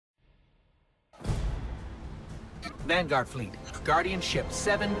Vanguard fleet, Guardian ship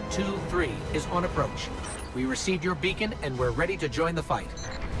 723 is on approach. We received your beacon and we're ready to join the fight.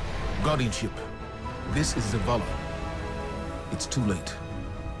 Guardian ship, this is Zavala. It's too late.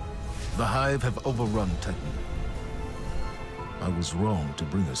 The Hive have overrun Titan. I was wrong to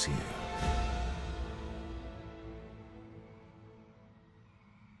bring us here.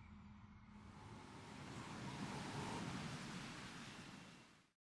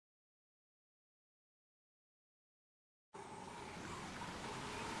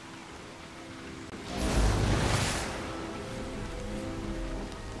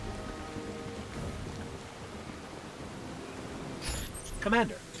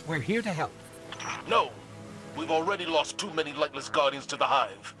 Commander, we're here to help. No! We've already lost too many lightless Guardians to the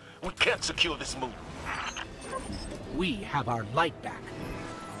Hive. We can't secure this moon. We have our light back.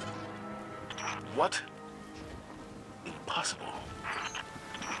 What? Impossible.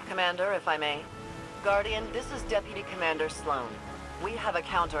 Commander, if I may. Guardian, this is Deputy Commander Sloan. We have a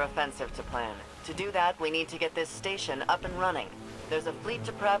counter-offensive to plan. To do that, we need to get this station up and running. There's a fleet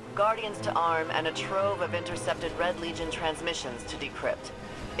to prep, Guardians to arm, and a trove of intercepted Red Legion transmissions to decrypt.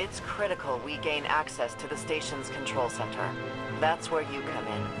 It's critical we gain access to the station's control center. That's where you come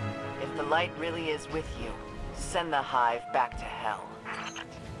in. If the light really is with you, send the Hive back to hell.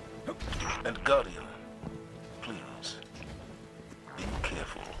 And Guardian, please, be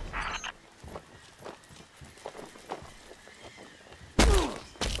careful.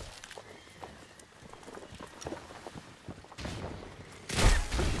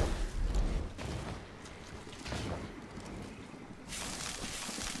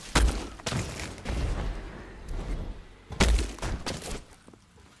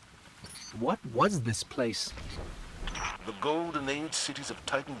 What was this place? The Golden Age cities of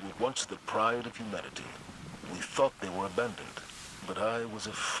Titan were once the pride of humanity. We thought they were abandoned, but I was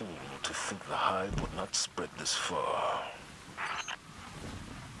a fool to think the Hive would not spread this far.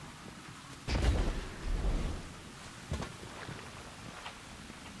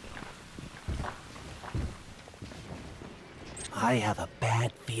 I have a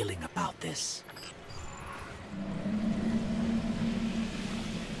bad feeling about this.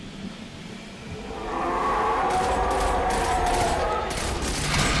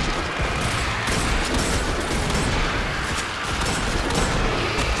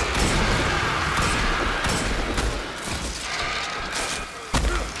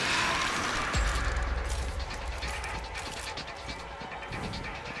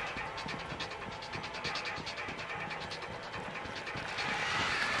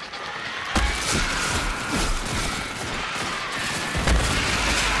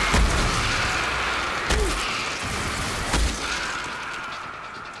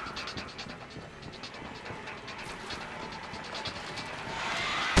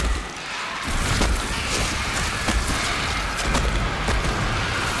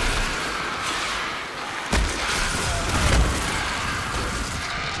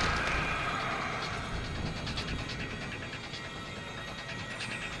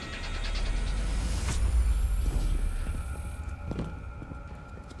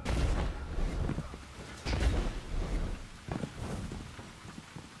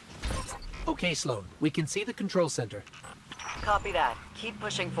 Okay, Sloan. We can see the control center. Copy that. Keep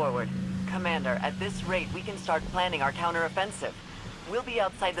pushing forward. Commander, at this rate, we can start planning our counteroffensive. We'll be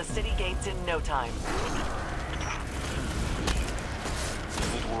outside the city gates in no time.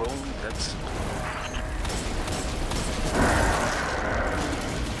 If it were only that simple.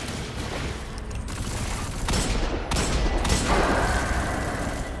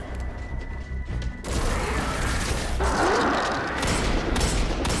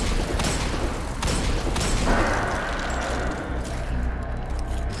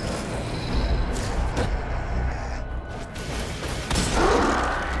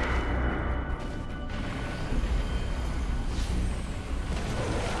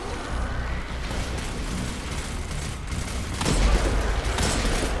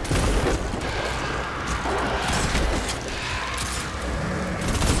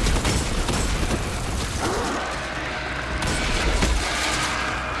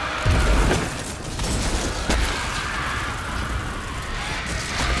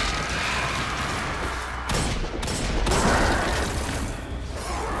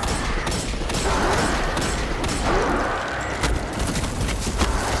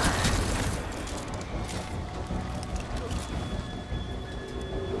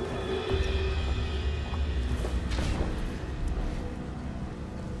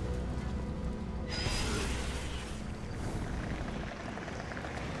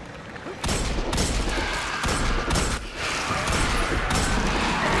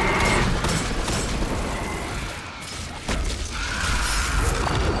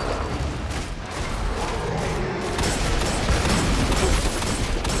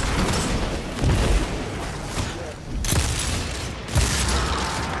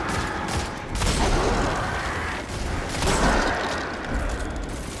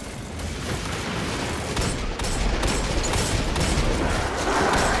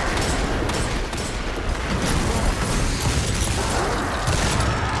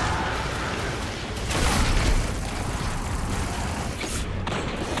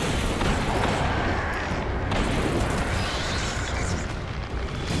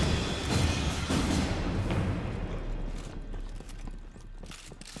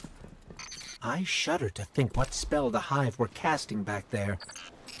 I shudder to think what spell the Hive were casting back there.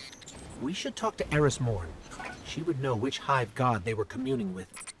 We should talk to Eris Morn. She would know which Hive god they were communing with.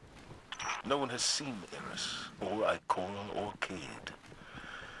 No one has seen Eris, or Ikora, or Cayde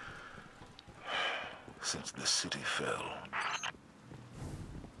since the city fell.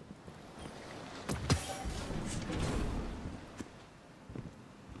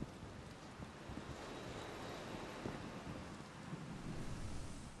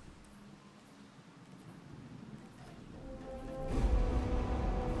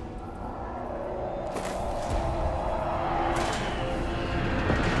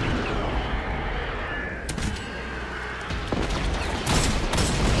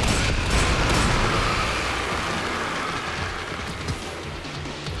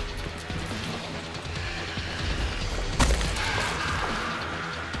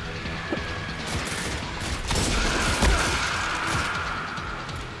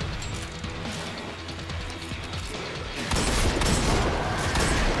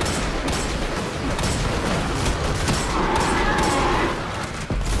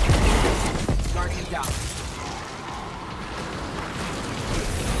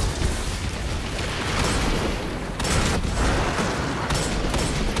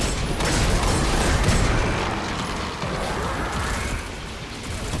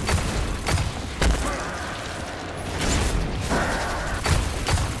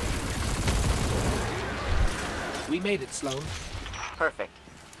 We made it, Sloane. Perfect.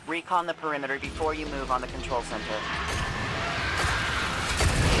 Recon the perimeter before you move on the control center.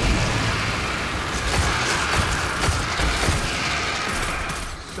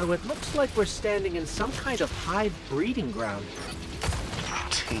 So it looks like we're standing in some kind of Hive breeding ground.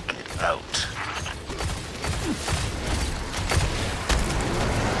 Take it out.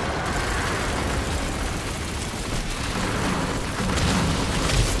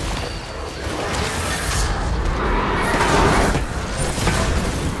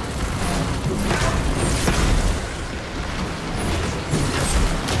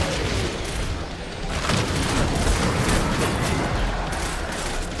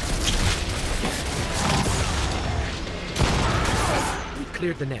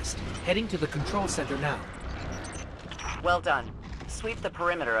 Cleared the nest. Heading to the control center now. Well done. Sweep the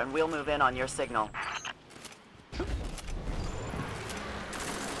perimeter and we'll move in on your signal.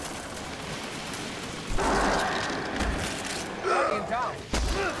 Guardian down.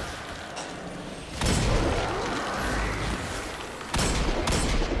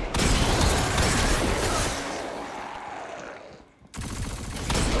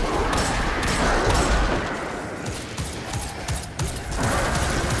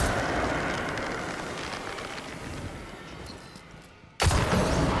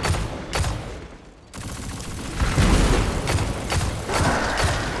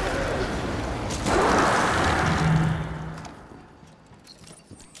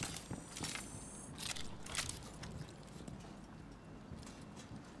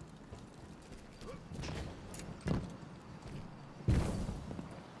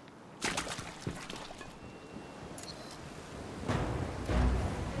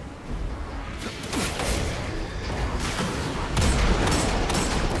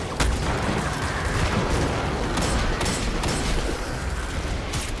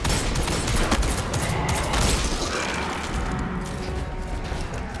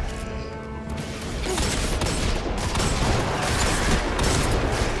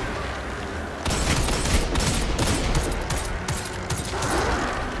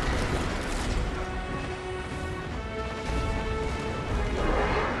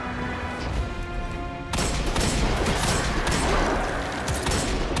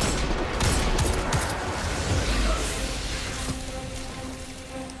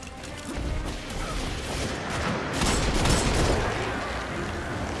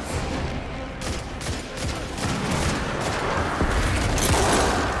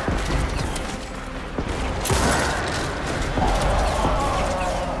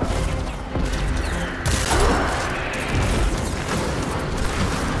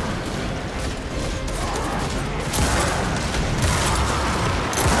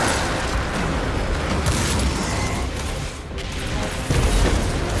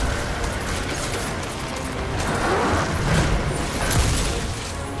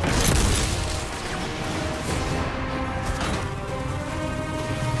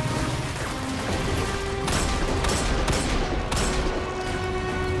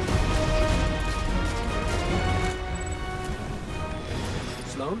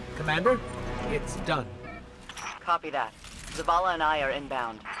 Commander, it's done. Copy that. Zavala and I are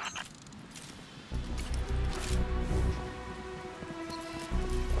inbound.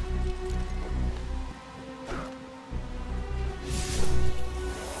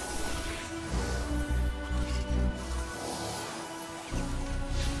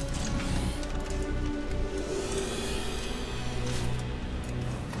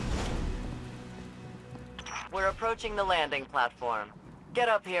 We're approaching the landing platform. Get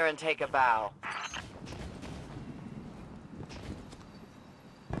up here and take a bow.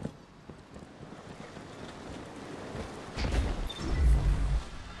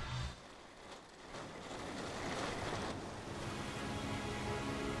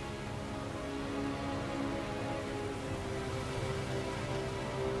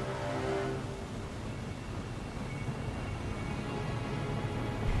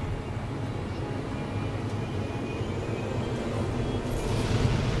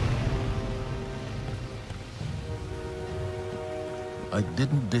 I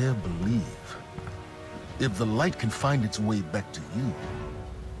didn't dare believe. If the light can find its way back to you,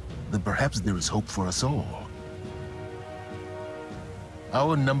 then perhaps there is hope for us all.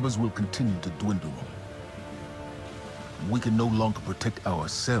 Our numbers will continue to dwindle. We can no longer protect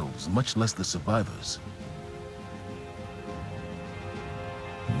ourselves, much less the survivors.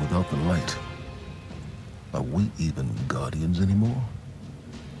 Without the light, are we even Guardians anymore?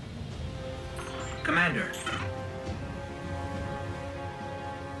 Commander.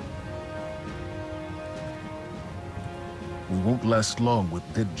 We won't last long with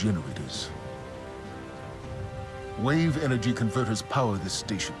dead generators. Wave energy converters power this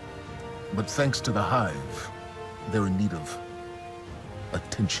station. But thanks to the Hive, they're in need of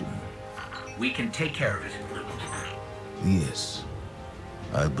attention. We can take care of it. Yes,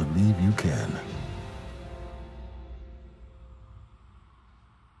 I believe you can.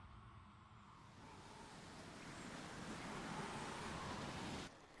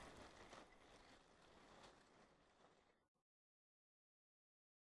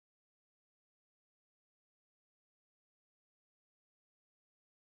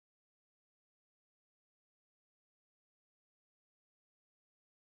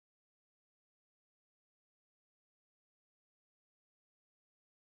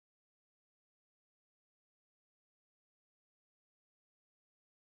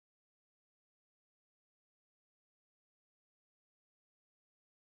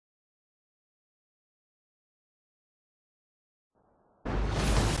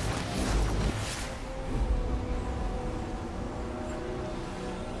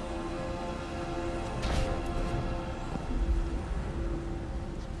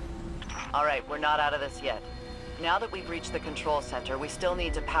 All right, we're not out of this yet. Now that we've reached the control center, we still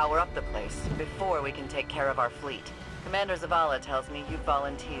need to power up the place before we can take care of our fleet. Commander Zavala tells me you've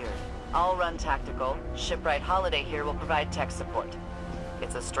volunteered. I'll run tactical. Shipwright Holiday here will provide tech support.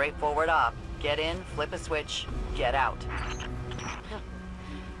 It's a straightforward op. Get in, flip a switch, get out.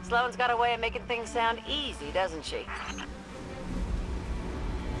 Sloane's got a way of making things sound easy, doesn't she?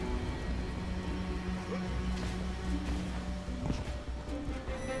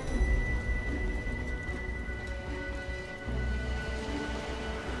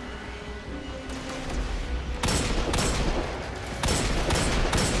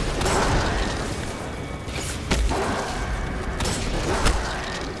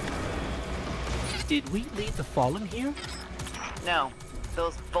 Did we leave the Fallen here? No.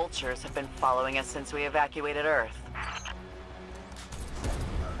 Those vultures have been following us since we evacuated Earth.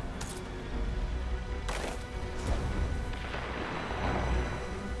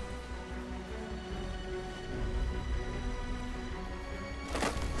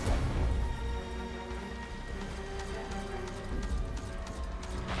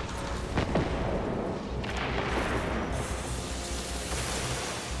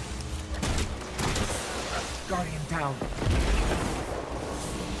 Guardian down.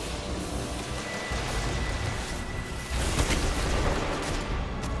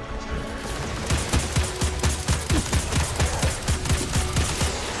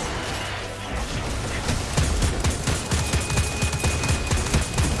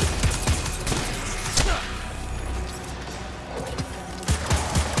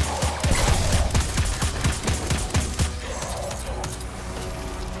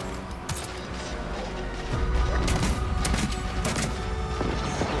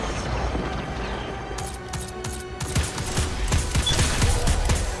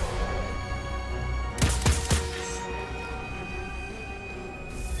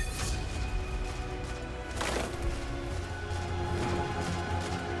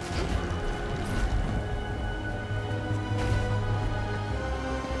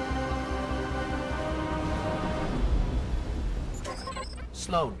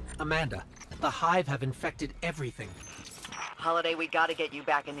 Sloane, Amanda, the Hive have infected everything. Holiday, we gotta get you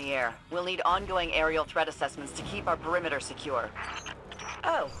back in the air. We'll need ongoing aerial threat assessments to keep our perimeter secure.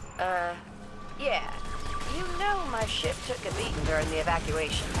 Oh, yeah. You know my ship took a beating during the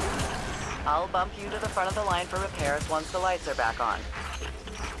evacuation. I'll bump you to the front of the line for repairs once the lights are back on.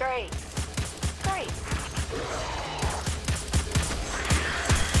 Great. Great.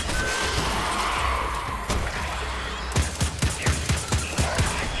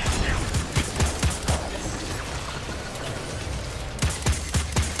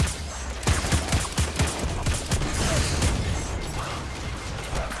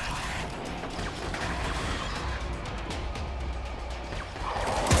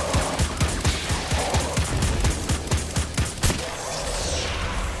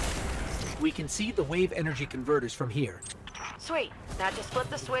 We can see the wave energy converters from here. Sweet. Now just flip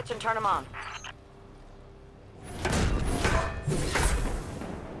the switch and turn them on.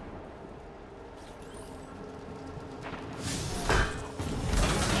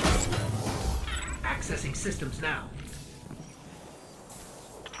 Accessing systems now.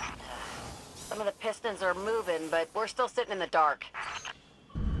 Some of the pistons are moving, but we're still sitting in the dark.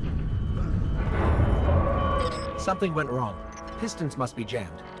 Something went wrong. Pistons must be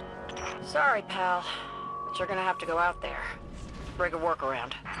jammed. Sorry, pal. But you're gonna have to go out there. Bring a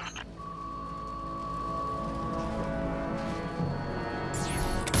workaround.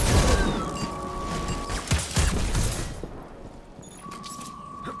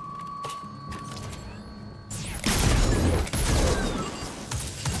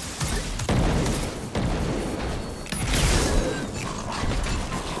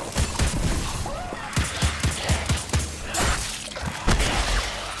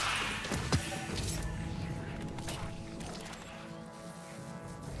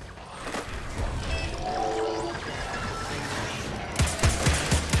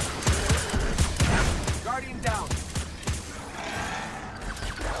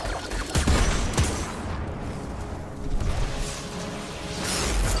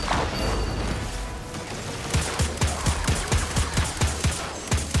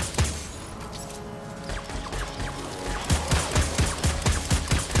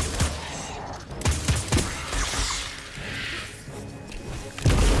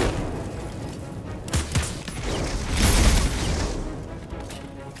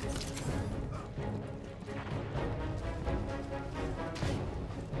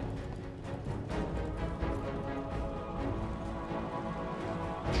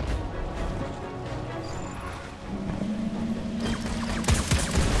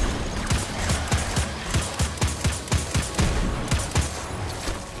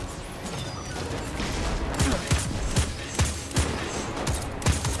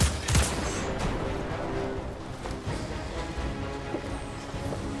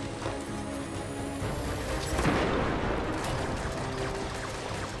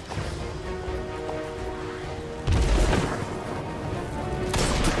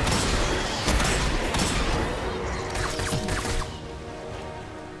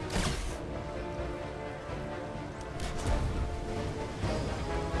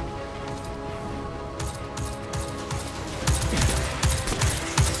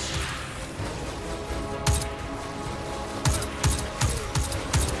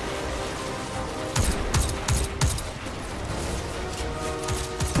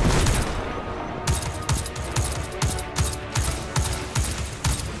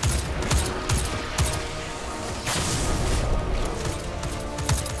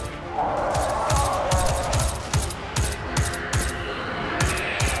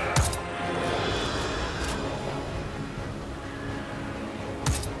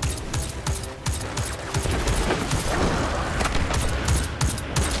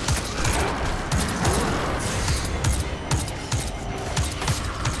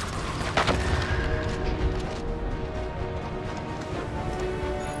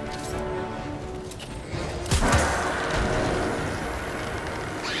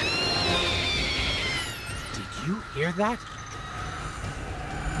 Hear that?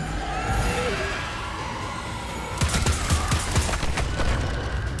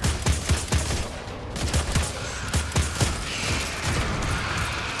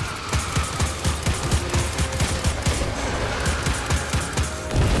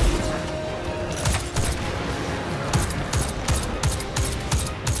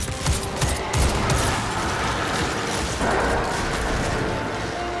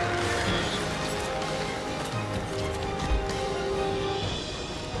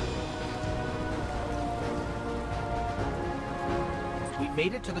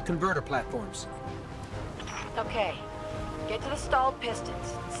 Made it to the converter platforms. Okay. Get to the stalled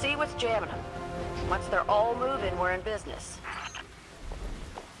pistons. See what's jamming them. Once they're all moving, we're in business.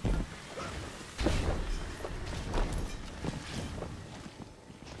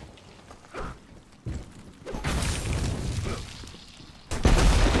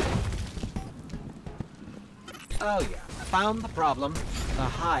 Oh yeah, I found the problem. The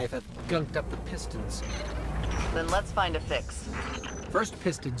Hive have gunked up the pistons. Then let's find a fix. First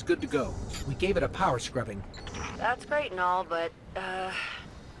piston's good to go. We gave it a power scrubbing. That's great and all, but,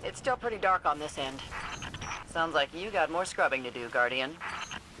 it's still pretty dark on this end. Sounds like you got more scrubbing to do, Guardian.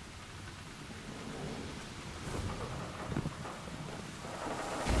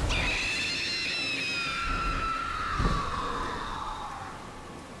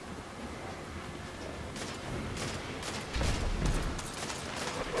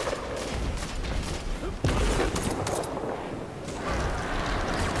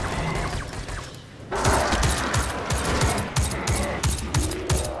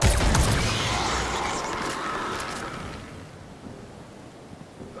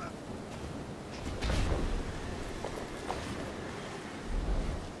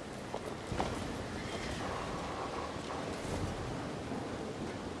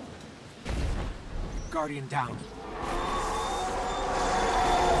 Guardian down.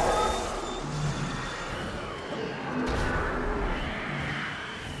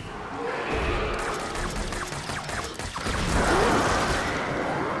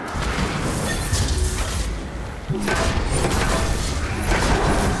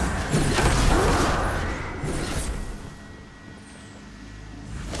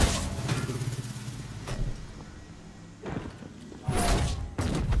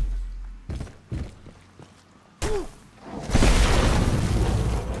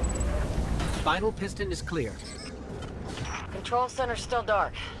 Final piston is clear. Control center's still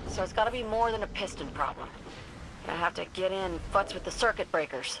dark, so it's gotta be more than a piston problem. I have to get in, futz with the circuit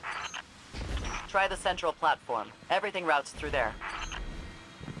breakers. Try the central platform. Everything routes through there.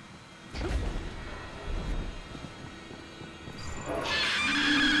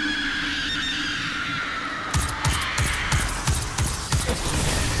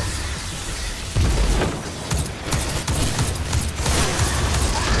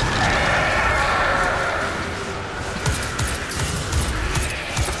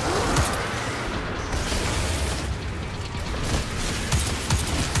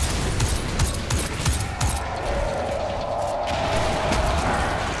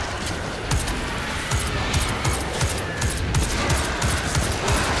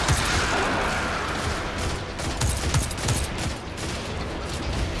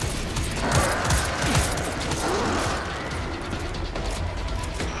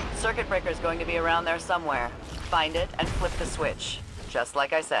 Circuit breaker's going to be around there somewhere. Find it and flip the switch. Just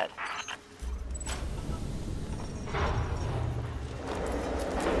like I said.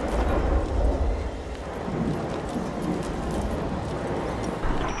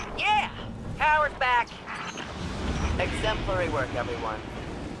 Yeah! Power's back! Exemplary work, everyone.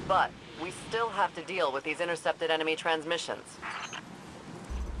 But we still have to deal with these intercepted enemy transmissions.